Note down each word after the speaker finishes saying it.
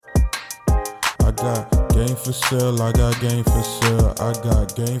got game for sale, I got game for sale. I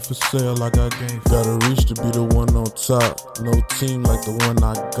got game for sale, I got game. Gotta reach to be the one on top. No team like the one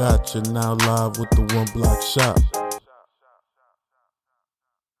I got. You're now live with the One Block Shop.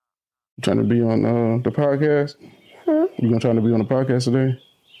 Trying to be on the podcast? You gonna try to be on the podcast today?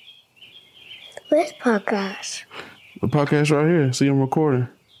 Which podcast? The podcast right here. See, I'm recording.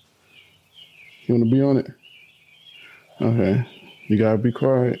 You want to be on it? Okay. You gotta be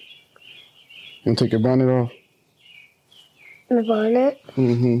quiet. You want to take your bonnet off? My bonnet?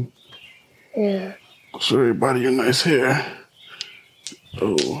 Mm-hmm. Yeah. Show everybody your nice hair.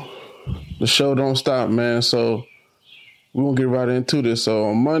 Oh. The show don't stop, man. So we're going to get right into this. So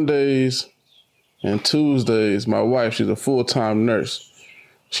on Mondays and Tuesdays, my wife, she's a full-time nurse.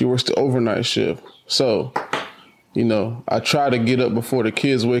 She works the overnight shift. So, you know, I try to get up before the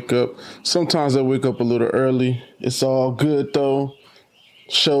kids wake up. Sometimes I wake up a little early. It's all good, though.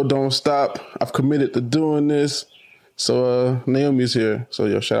 Show don't stop. I've committed to doing this. So Naomi's here. So,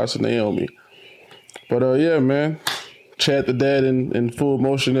 yo, shout out to Naomi. But, yeah, man. Chad the dad in full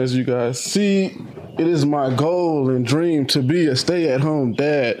motion, as you guys see. It is my goal and dream to be a stay-at-home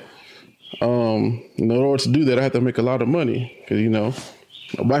dad. In order to do that, I have to make a lot of money because, you know,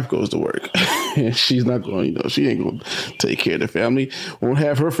 my wife goes to work and she's not going, you know, she ain't going to take care of the family. Won't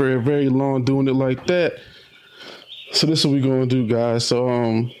have her for very long doing it like that. So this is what we're going to do, guys.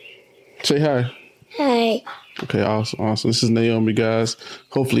 So, say hi. Hi. Okay, awesome. This is Naomi, guys.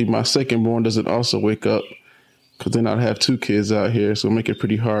 Hopefully my second born doesn't also wake up, because then I'd have two kids out here, so it'll make it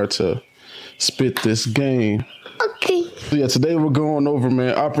pretty hard to spit this game. Okay. So yeah, today we're going over,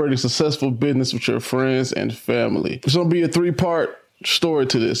 man, operating successful business with your friends and family. It's going to be a 3-part story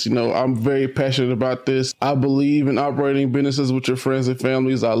to this. You know, I'm very passionate about this. I believe in operating businesses with your friends and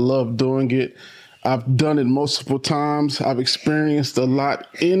families. I love doing it. I've done it multiple times. I've experienced a lot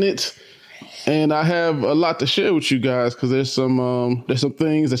in it. And I have a lot to share with you guys because there's some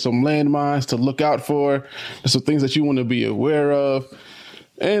things, there's some landmines to look out for. There's some things that you want to be aware of.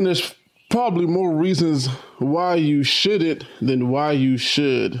 And there's probably more reasons why you shouldn't than why you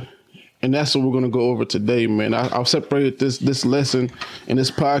should. And that's what we're going to go over today, man. I've separated this lesson and this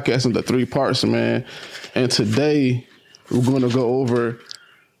podcast into 3 parts, man. And today we're going to go over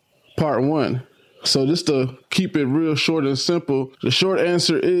part 1. So just to keep it real short and simple, the short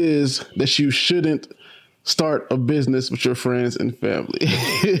answer is that you shouldn't start a business with your friends and family.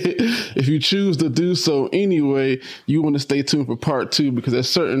 If you choose to do so anyway, you want to stay tuned for part 2 because there's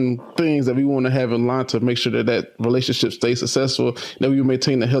certain things that we want to have in line to make sure that relationship stays successful, that we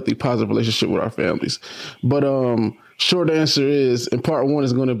maintain a healthy, positive relationship with our families. But short answer is, in part 1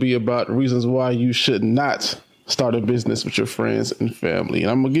 is going to be about reasons why you should not start a business with your friends and family.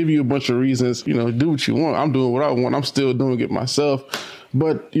 And I'm going to give you a bunch of reasons, you know, do what you want. I'm doing what I want. I'm still doing it myself.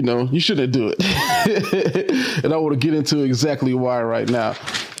 But, you know, you shouldn't do it. And I want to get into exactly why right now.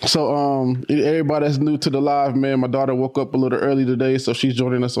 So everybody that's new to the live, man, my daughter woke up a little early today, so she's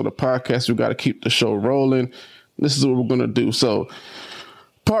joining us on the podcast. We got to keep the show rolling. This is what we're going to do. So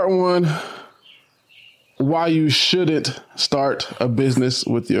part 1, why you shouldn't start a business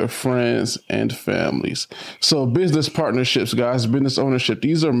with your friends and families. So business partnerships, guys, business ownership,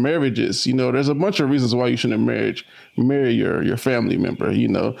 these are marriages. You know, there's a bunch of reasons why you shouldn't marry your family member, you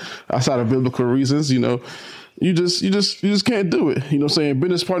know, outside of biblical reasons. You know, you just can't do it. You know what I'm saying?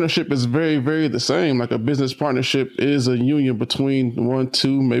 Business partnership is very, very the same. Like a business partnership is a union between 1,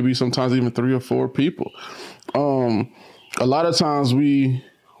 2, maybe sometimes even 3 or 4 people. A lot of times we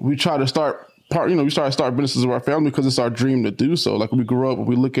try to start we start businesses with our family because it's our dream to do so. Like we grew up and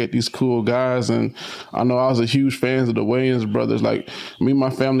we look at these cool guys, and I know I was a huge fan of the Wayans brothers. Like me and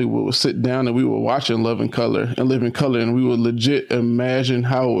my family would sit down and we would watch Love and Color and Live in Color, and we would legit imagine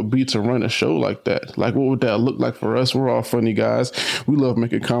how it would be to run a show like that. Like what would that look like for us? We're all funny guys. We love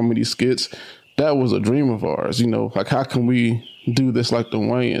making comedy skits. That was a dream of ours. You know, like how can we do this like the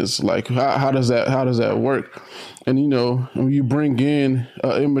Wayans? Like how does that work? And you know, when you bring in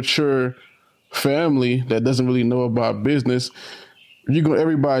an immature family that doesn't really know about business,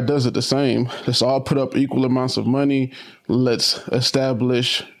 everybody does it the same. Let's all put up equal amounts of money. Let's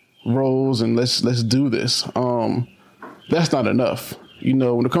establish roles and let's do this. That's not enough. You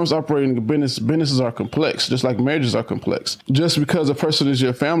know, when it comes to operating a business, businesses are complex, just like marriages are complex. Just because a person is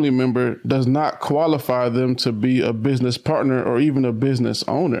your family member does not qualify them to be a business partner or even a business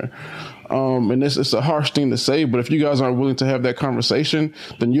owner. And it's a harsh thing to say, but if you guys aren't willing to have that conversation,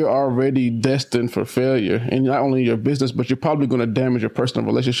 then you're already destined for failure. And not only your business, but you're probably going to damage your personal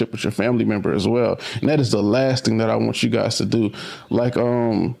relationship with your family member as well. And that is the last thing that I want you guys to do. Like,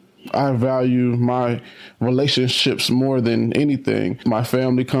 I value my relationships more than anything. My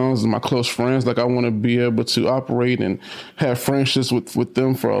family comes and my close friends. Like, I want to be able to operate and have friendships with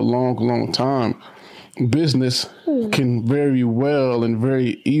them for a long, long time. Business can very well and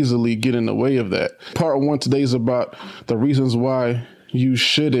very easily get in the way of that. Part 1 today is about the reasons why you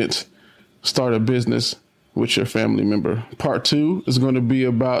shouldn't start a business with your family member. Part 2 is going to be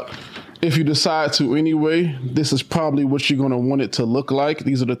about, if you decide to anyway, this is probably what you're going to want it to look like.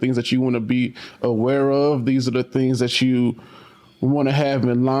 These are the things that you want to be aware of. These are the things that you want to have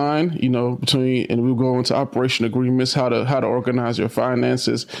in line, between, and we'll go into operation agreements, how to organize your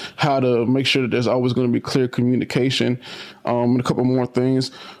finances, how to make sure that there's always going to be clear communication, and a couple more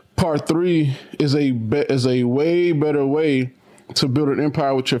things. Part 3 is a way better way to build an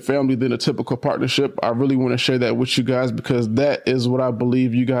empire with your family than a typical partnership. I really want to share that with you guys because that is what I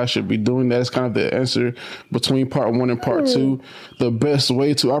believe you guys should be doing. That is kind of the answer between part 1 and part 2. The best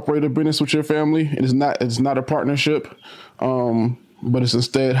way to operate a business with your family it's not a partnership, but it's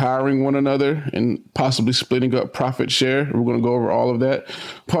instead hiring one another and possibly splitting up profit share. We're going to go over all of that.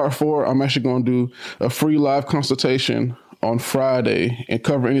 Part 4, I'm actually going to do a free live consultation on Friday and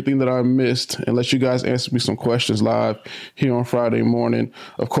cover anything that I missed and let you guys answer me some questions live here on Friday morning.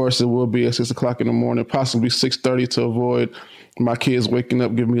 Of course, it will be at 6 o'clock in the morning, possibly 6:30 to avoid my kids waking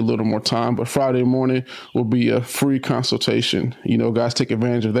up, giving me a little more time. But Friday morning will be a free consultation. Guys, take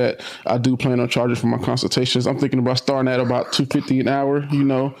advantage of that. I do plan on charging for my consultations. I'm thinking about starting at about $250 an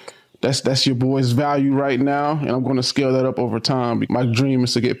hour. That's your boy's value right now, and I'm going to scale that up over time. My dream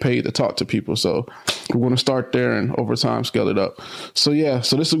is to get paid to talk to people, so we're going to start there and over time scale it up. So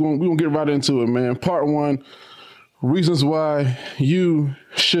this is we're going to get right into it, man. Part 1, reasons why you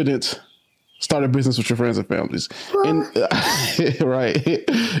shouldn't start a business with your friends and families. And right.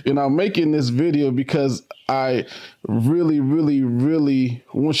 And I'm making this video because I really, really, really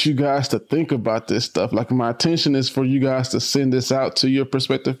want you guys to think about this stuff. Like, my intention is for you guys to send this out to your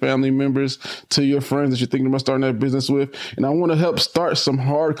prospective family members, to your friends that you're thinking about starting that business with. And I want to help start some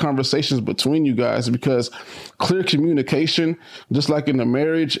hard conversations between you guys because clear communication, just like in a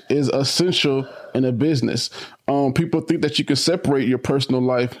marriage, is essential in a business. People think that you can separate your personal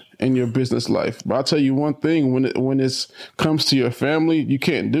life and your business life. But I'll tell you one thing, when it comes to your family, you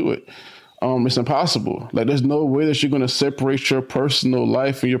can't do it. It's impossible. Like, there's no way that you're going to separate your personal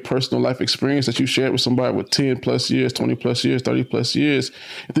life and your personal life experience that you shared with somebody with 10 plus years, 20 plus years, 30 plus years,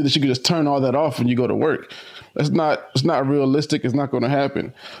 and think that you can just turn all that off when you go to work. It's not realistic. It's not going to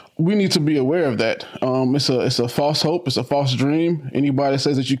happen. We need to be aware of that. It's a false hope. It's a false dream. Anybody that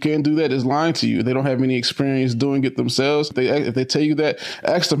says that you can't do that is lying to you. They don't have any experience doing it themselves. If they tell you that,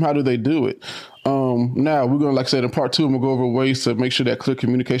 ask them, how do they do it? Now we're going to, like I said, in part 2, I'm going to go over ways to make sure that clear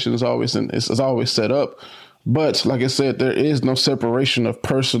communication is always set up. But like I said, there is no separation of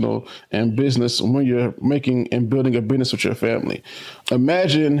personal and business when you're making and building a business with your family.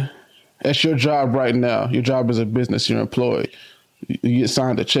 Imagine at your job right now, your job is a business, you're employed, you get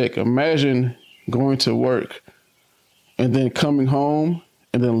signed a check. Imagine going to work and then coming home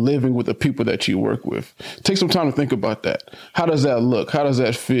and then living with the people that you work with. Take some time to think about that. How does that look? How does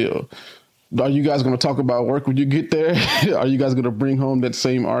that feel? Are you guys going to talk about work when you get there? Are you guys going to bring home that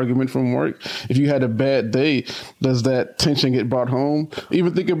same argument from work? If you had a bad day, does that tension get brought home?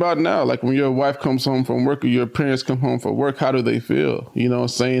 Even think about now, like when your wife comes home from work or your parents come home from work, how do they feel?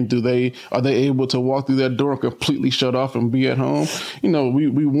 Are they able to walk through that door and completely shut off and be at home?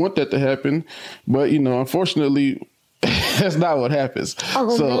 We want that to happen, but unfortunately, that's not what happens.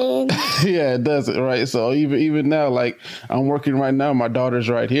 Man. Yeah, it doesn't, right? So even now, like, I'm working right now, my daughter's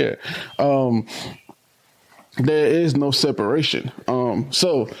right here. There is no separation.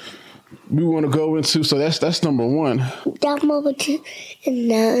 So we want to go into, so that's number 1. That's number 2, and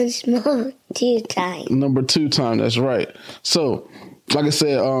now it's number 2 time. Number 2 time, that's right. So, like I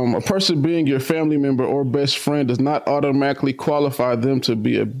said, a person being your family member or best friend does not automatically qualify them to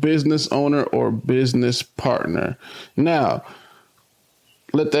be a business owner or business partner. Now,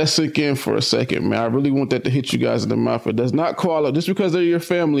 let that sink in for a second, man. I really want that to hit you guys in the mouth. It does not qualify. Just because they're your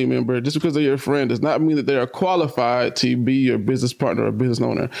family member, just because they're your friend, does not mean that they are qualified to be your business partner or business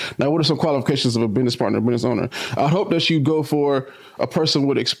owner. Now, what are some qualifications of a business partner or business owner? I hope that you go for a person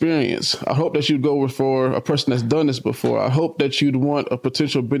with experience. I hope that you'd go for a person that's done this before. I hope that you'd want a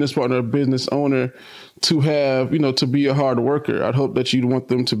potential business partner or business owner to have, to be a hard worker. I'd hope that you'd want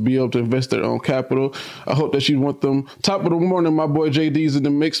them to be able to invest their own capital. I hope that you'd want them, top of the morning, my boy JD's in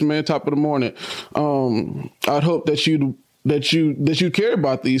the mix, man, top of the morning. I'd hope that you'd that you care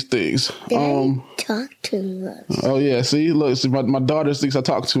about these things. I talk too much. Oh yeah, see, my daughter thinks I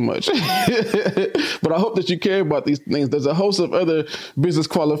talk too much. But I hope that you care about these things. There's a host of other business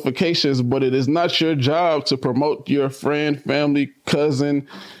qualifications, but it is not your job to promote your friend, family, cousin,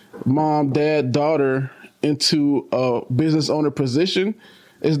 mom, dad, daughter into a business owner position.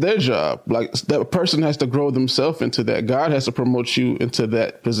 It's their job. Like, that person has to grow themselves into that. God has to promote you into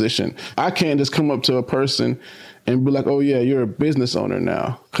that position. I can't just come up to a person and be like, oh yeah, you're a business owner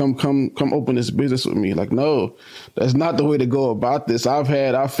now. Come open this business with me. Like, no, that's not the way to go about this.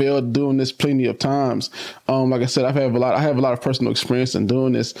 I failed doing this plenty of times. Like I said, I have a lot of personal experience in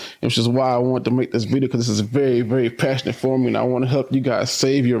doing this, which is why I want to make this video, because this is very, very passionate for me. And I want to help you guys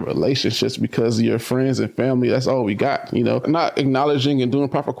save your relationships, because your friends and family, that's all we got. Not acknowledging and doing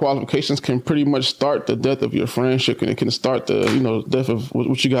proper qualifications can pretty much start the death of your friendship, and it can start the, death of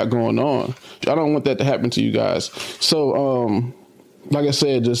what you got going on. I don't want that to happen to you guys. So, like I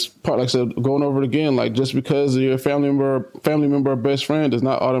said, going over it again, like, just because you're a family member or best friend does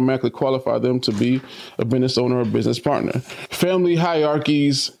not automatically qualify them to be a business owner or business partner. Family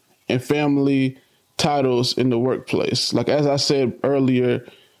hierarchies and family titles in the workplace. Like, as I said earlier,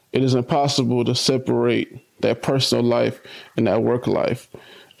 it is impossible to separate that personal life and that work life.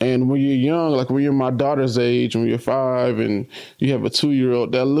 And when you're young, like when you're my daughter's age, when you're 5 and you have a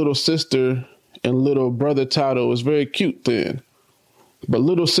 2-year-old, that little sister and little brother title is very cute then. But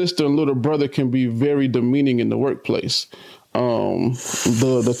little sister and little brother can be very demeaning in the workplace.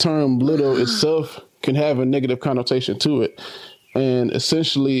 The term little itself can have a negative connotation to it. And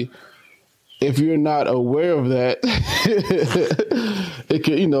essentially, if you're not aware of that, it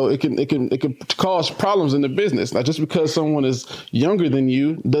can cause problems in the business. Now, just because someone is younger than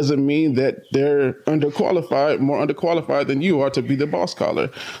you doesn't mean that they're more underqualified than you are to be the boss caller.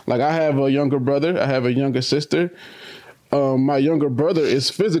 Like, I have a younger brother, I have a younger sister. My younger brother is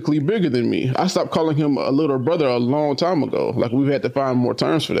physically bigger than me. I stopped calling him a little brother a long time ago. Like, we've had to find more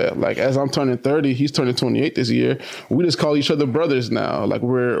terms for that. Like, as I'm turning 30, he's turning 28 this year. We just call each other brothers now. Like,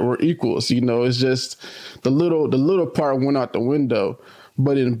 we're equals. It's just the little part went out the window.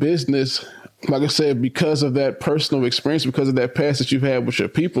 But in business, like I said, because of that personal experience, because of that past that you've had with your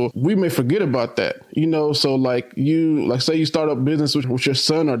people, we may forget about that, So say you start up business with your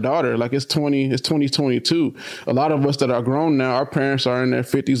son or daughter, like it's 2022. A lot of us that are grown now, our parents are in their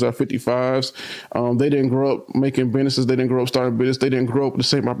 50s or 55s. They didn't grow up making businesses. They didn't grow up starting business. They didn't grow up with the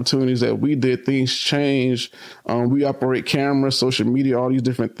same opportunities that we did. Things change. We operate cameras, social media, all these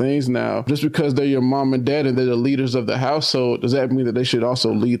different things now. Just because they're your mom and dad and they're the leaders of the household, does that mean that they should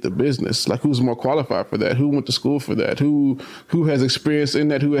also lead the business? Like, who's more qualified for that? Who went to school for that? Who has experience in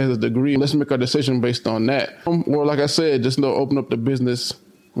that? Who has a degree? Let's make our decision based on that. Or, like I said, just open up the business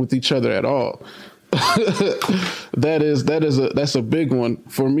with each other at all. That's a big one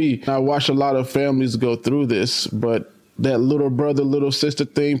for me. I watch a lot of families go through this, but that little brother, little sister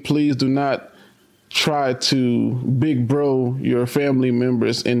thing, please do not try to big bro your family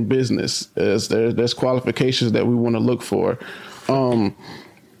members in business. There's qualifications that we want to look for.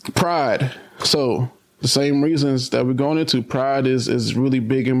 Pride. So the same reasons that we're going into, pride is really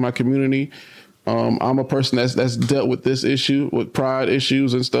big in my community. I'm a person that's dealt with this issue, with pride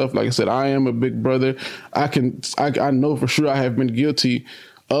issues and stuff. Like I said, I am a big brother. I know for sure I have been guilty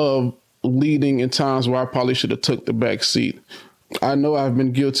of leading in times where I probably should have took the back seat. I know I've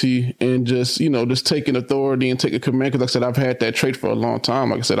been guilty in just taking authority and taking command. Because like I said, I've had that trait for a long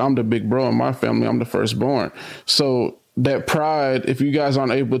time. Like I said, I'm the big bro in my family. I'm the firstborn. So that pride, if you guys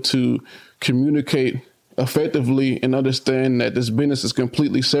aren't able to communicate effectively and understand that this business is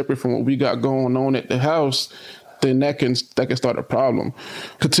completely separate from what we got going on at the house, then that can start a problem.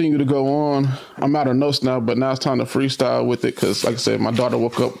 Continue to go on. I'm out of notes now, but now it's time to freestyle with it, because like I said, my daughter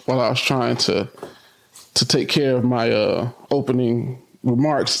woke up while I was trying to take care of my opening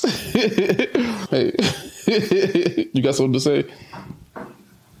remarks. Hey, you got something to say?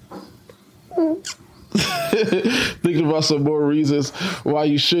 Thinking about some more reasons why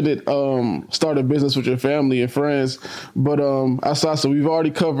you shouldn't start a business with your family and friends. But outside, so we've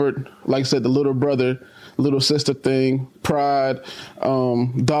already covered, like I said, the little brother, little sister thing, pride,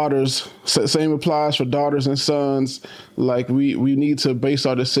 daughters. Same applies for daughters and sons. Like we need to base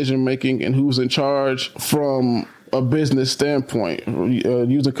our decision making and who's in charge from a business standpoint,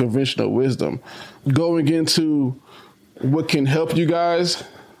 using conventional wisdom. Going into what can help you guys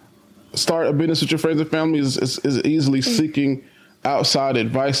start a business with your friends and family is easily seeking outside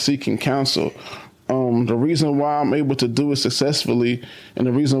advice, seeking counsel. The reason why I'm able to do it successfully, and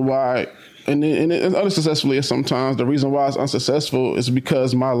the reason why And unsuccessfully sometimes. The reason why it's unsuccessful is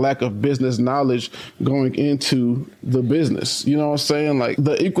because my lack of business knowledge going into the business. You know what I'm saying? Like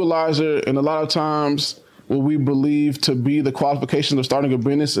the equalizer, and a lot of times what we believe to be the qualification of starting a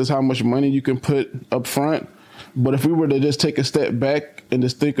business is how much money you can put up front. But if we were to just take a step back and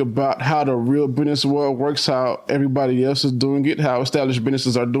just think about how the real business world works, how everybody else is doing it, how established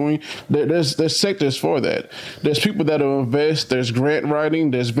businesses are doing, there's sectors for that. There's people that will invest, there's grant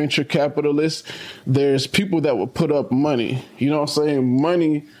writing, there's venture capitalists, there's people that will put up money. You know what I'm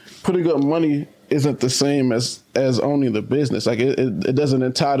saying? Putting up money isn't the same as owning the business. Like it doesn't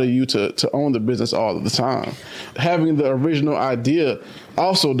entitle you to own the business all of the time. Having the original idea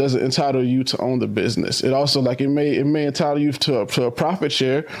also doesn't entitle you to own the business. It also it may entitle you to a profit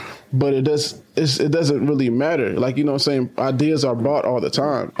share, but it doesn't really matter. Like, you know what I'm saying? Ideas are bought all the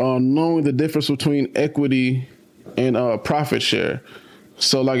time. Knowing the difference between equity and profit share.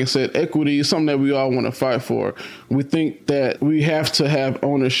 So like I said, equity is something that we all want to fight for. We think that we have to have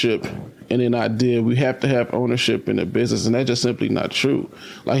ownership in an idea. We have to have ownership in a business, and that's just simply not true.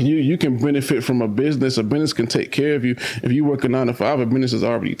 Like you can benefit from a business. A business can take care of you. If you work a 9 to 5, a business is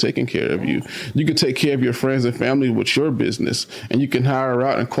already taking care of you. You can take care of your friends and family with your business, and you can hire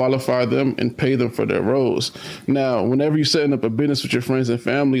out and qualify them and pay them for their roles. Now, whenever you're setting up a business with your friends and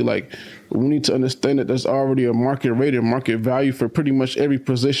family, like, we need to understand that there's already a market rate and market value for pretty much every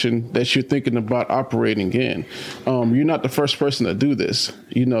position that you're thinking about operating in. You're not the first person to do this.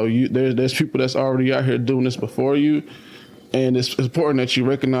 You know, there's people that's already out here doing this before you. And it's important that you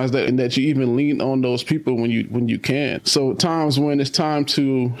recognize that and that you even lean on those people when you can. So times when it's time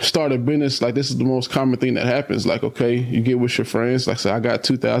to start a business, like this is the most common thing that happens. Like, okay, you get with your friends. Like, say, I got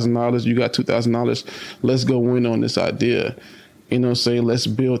 $2,000. You got $2,000. Let's go in on this idea. You know what I'm saying? Let's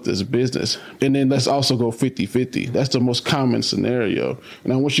build this business. And then let's also go 50-50. That's the most common scenario.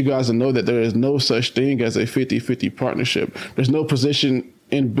 And I want you guys to know that there is no such thing as a 50-50 partnership. There's no position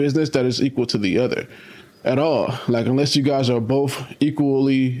in business that is equal to the other at all. Like, unless you guys are both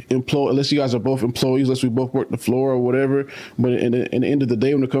equally employed, unless you guys are both employees, unless we both work the floor or whatever. But in the end of the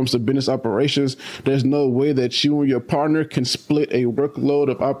day, when it comes to business operations, there's no way that you and your partner can split a workload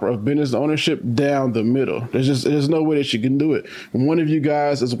of business ownership down the middle. There's no way that you can do it. When one of you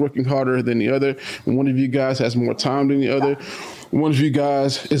guys is working harder than the other, when one of you guys has more time than the other, one of you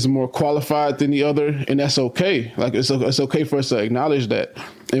guys is more qualified than the other, and that's okay. Like, it's okay for us to acknowledge that.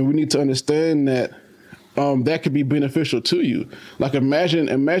 And we need to understand that that could be beneficial to you. Like, imagine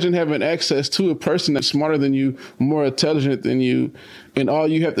having access to a person that's smarter than you, more intelligent than you, and all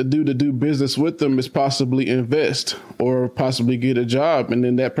you have to do business with them is possibly invest or possibly get a job, and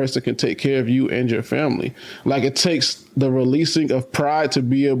then that person can take care of you and your family. Like, it takes the releasing of pride to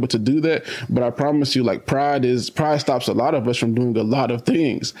be able to do that, but I promise you, like, pride stops a lot of us from doing a lot of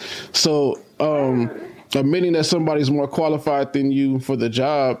things. So, admitting that somebody's more qualified than you for the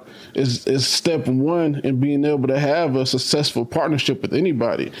job is step one in being able to have a successful partnership with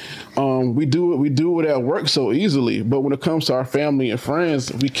anybody. We do it at work so easily, but when it comes to our family and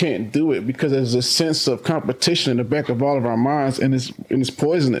friends, we can't do it because there's a sense of competition in the back of all of our minds, and it's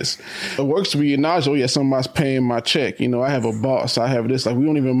poisonous. It works to be acknowledged, oh yeah, somebody's paying my check. You know, I have a boss, I have this. Like, we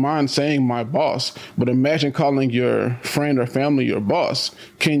don't even mind saying my boss, but imagine calling your friend or family your boss.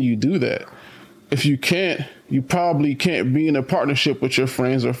 Can you do that? If you can't, you probably can't be in a partnership with your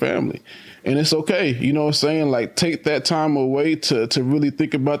friends or family. And it's okay. You know what I'm saying? Like, take that time away to really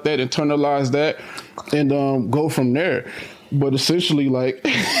think about that, internalize that, and go from there. But essentially, like,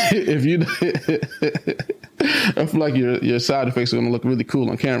 if you, I feel like your side effects are going to look really cool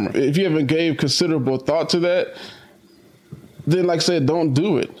on camera. If you haven't gave considerable thought to that, then, like I said, don't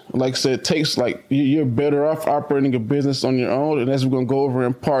do it. Like I said, it takes, like, you're better off operating a business on your own. And as we're going to go over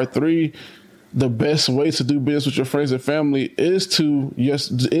in part 3, the best way to do business with your friends and family is to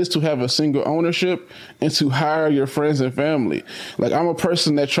have a single ownership and to hire your friends and family. Like, I'm a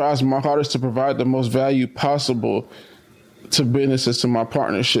person that tries my hardest to provide the most value possible to businesses, to my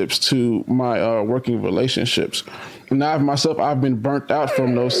partnerships, to my working relationships. Now, I've been burnt out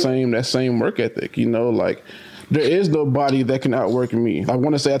from that same work ethic. You know, like, there is nobody that can outwork me. I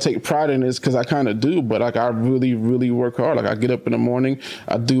want to say I take pride in this because I kind of do, but like, I really, really work hard. Like, I get up in the morning,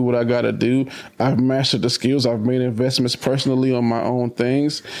 I do what I got to do. I've mastered the skills. I've made investments personally on my own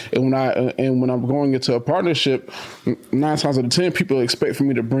things. And when I'm going into a partnership, 9 times out of 10, people expect for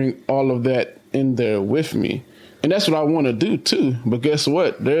me to bring all of that in there with me. And that's what I want to do too. But guess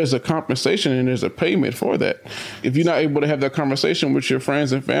what? There's a compensation and there's a payment for that. If you're not able to have that conversation with your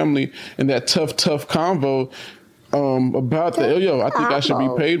friends and family and that tough convo, about that. Yo, I think I should be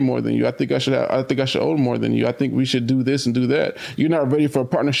paid more than you. I think I should owe more than you. I think we should do this and do that. You're not ready for a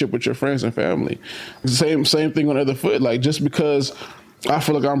partnership with your friends and family. Same thing on the other foot. Like, just because I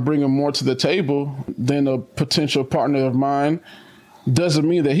feel like I'm bringing more to the table than a potential partner of mine doesn't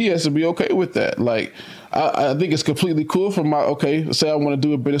mean that he has to be okay with that. Like, I think it's completely cool for say I want to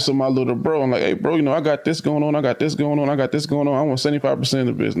do a business with my little bro. I'm like, hey, bro, I got this going on. I got this going on. I got this going on. I want 75% of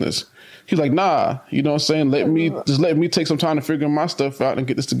the business. He's like, nah, you know what I'm saying? Let me take some time to figure my stuff out and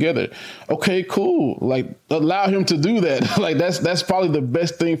get this together. Okay, cool. Like, allow him to do that. Like, that's probably the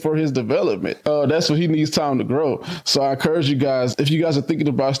best thing for his development. That's what he needs time to grow. So I encourage you guys, if you guys are thinking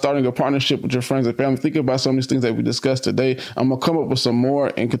about starting a partnership with your friends and family, think about some of these things that we discussed today. I'm going to come up with some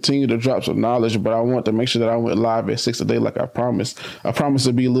more and continue to drop some knowledge, but I want to make sure that I went live at 6 today like I promised. I promised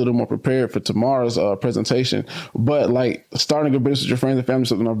to be a little more prepared for tomorrow's presentation. But like, starting a business with your friends and family is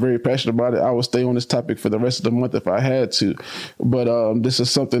something I'm very passionate about. I would stay on this topic for the rest of the month if I had to. But this is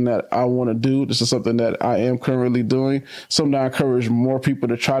something that I want to do. This is something that I am currently doing. Something I encourage more people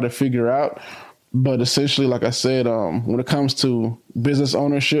to try to figure out. But essentially, like I said, when it comes to business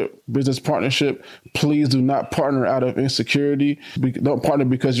ownership, business partnership, please do not partner out of insecurity. Don't partner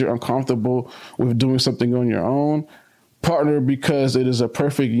because you're uncomfortable with doing something on your own. Partner because it is a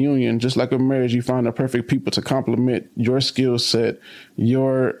perfect union. Just like a marriage, you find the perfect people to complement your skill set,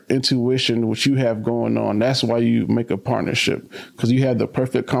 your intuition, what you have going on. That's why you make a partnership, because you have the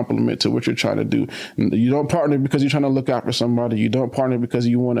perfect complement to what you're trying to do. You don't partner because you're trying to look out for somebody. You don't partner because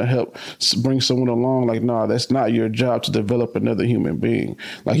you want to help bring someone along. Like, nah, that's not your job to develop another human being.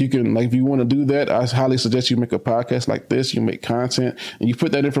 Like, if you want to do that, I highly suggest you make a podcast like this. You make content and you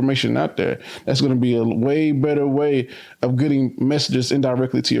put that information out there. That's going to be a way better way of getting messages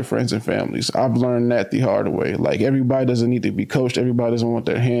indirectly to your friends and families. I've learned that the hard way. Like, everybody doesn't need to be coached. Everybody doesn't want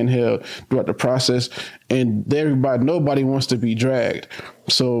their hand held throughout the process. And nobody wants to be dragged.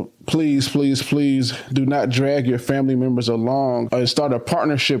 So please, please, please do not drag your family members along or start a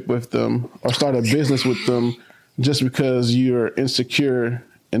partnership with them or start a business with them just because you're insecure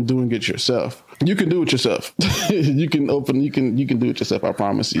and doing it yourself. You can do it yourself. you can do it yourself. I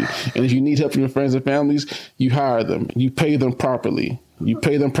promise you. And if you need help from your friends and families, you hire them. You pay them properly. You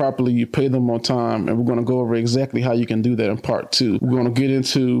pay them on time. And we're going to go over exactly how you can do that in part 2. We're going to get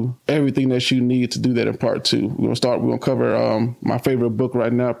into everything that you need to do that in part 2. We're going to cover my favorite book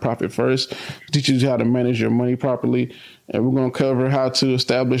right now, Profit First. Teaches you how to manage your money properly. And we're going to cover how to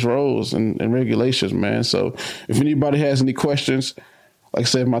establish roles and regulations, man. So if anybody has any questions, like I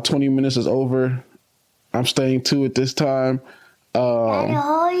said, my 20 minutes is over. I'm staying to it this time.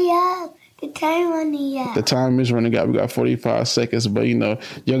 Hurry up. The time running out. The time is running out. We got 45 seconds, but you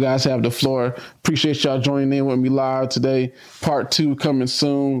guys have the floor. Appreciate y'all joining in with me live today. Part 2 coming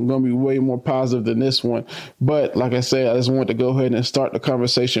soon. Going to be way more positive than this one. But like I said, I just wanted to go ahead and start the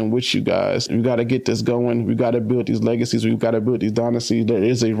conversation with you guys. We got to get this going. We got to build these legacies. We've got to build these dynasties. There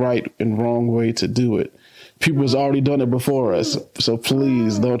is a right and wrong way to do it. People has already done it before us. So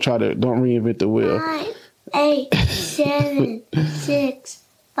please don't reinvent the wheel. 9, 8, 7, 6,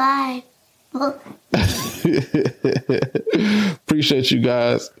 5, 4. Appreciate you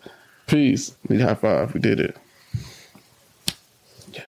guys. Peace. High five. We did it.